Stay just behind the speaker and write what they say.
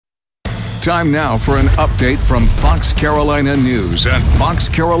Time now for an update from Fox Carolina News and Fox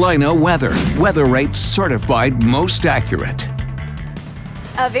Carolina Weather. Weather rates certified most accurate.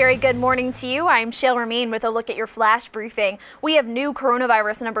 A very good morning to you. I'm Shale Ramin with a look at your flash briefing. We have new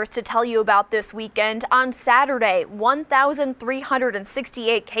coronavirus numbers to tell you about this weekend. On Saturday,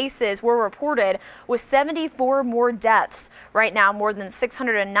 1,368 cases were reported with 74 more deaths. Right now, more than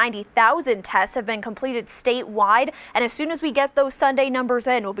 690,000 tests have been completed statewide. And as soon as we get those Sunday numbers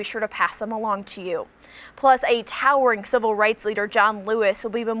in, we'll be sure to pass them along to you. Plus, a towering civil rights leader, John Lewis,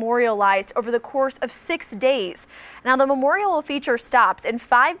 will be memorialized over the course of 6 days. Now, the memorial will feature stops in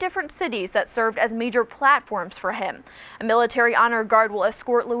 5 different cities that served as major platforms for him. A military honor guard will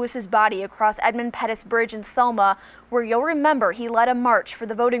escort Lewis's body across Edmund Pettus Bridge in Selma, where you'll remember he led a march for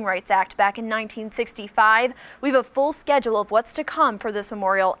the Voting Rights Act back in 1965. We have a full schedule of what's to come for this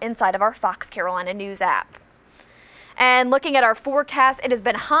memorial inside of our Fox Carolina News app. And looking at our forecast, it has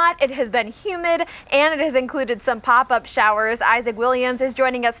been hot, it has been humid, and it has included some pop-up showers. Isaac Williams is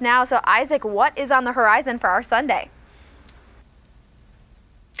joining us now. So Isaac, what is on the horizon for our Sunday?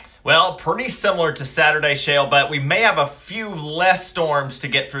 Well, pretty similar to Saturday, Shale, but we may have a few less storms to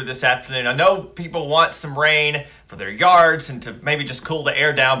get through this afternoon. I know people want some rain for their yards and to maybe just cool the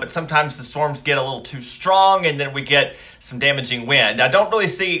air down, but sometimes the storms get a little too strong and then we get some damaging wind. I don't really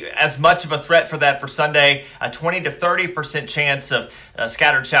see as much of a threat for that for Sunday. A 20 to 30% chance of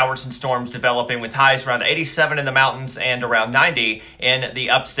scattered showers and storms developing with highs around 87 in the mountains and around 90 in the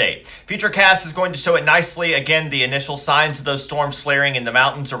upstate. Futurecast is going to show it nicely. Again, the initial signs of those storms flaring in the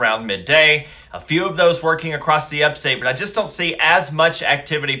mountains around midday. A few of those working across the upstate, but I just don't see as much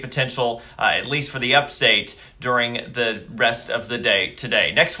activity potential, at least for the upstate, during the rest of the day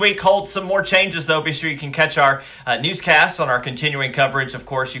today. Next week holds some more changes, though. Be sure you can catch our newscasts on our continuing coverage. Of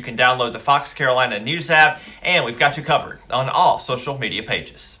course, you can download the Fox Carolina News app, and we've got you covered on all social media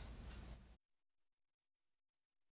pages.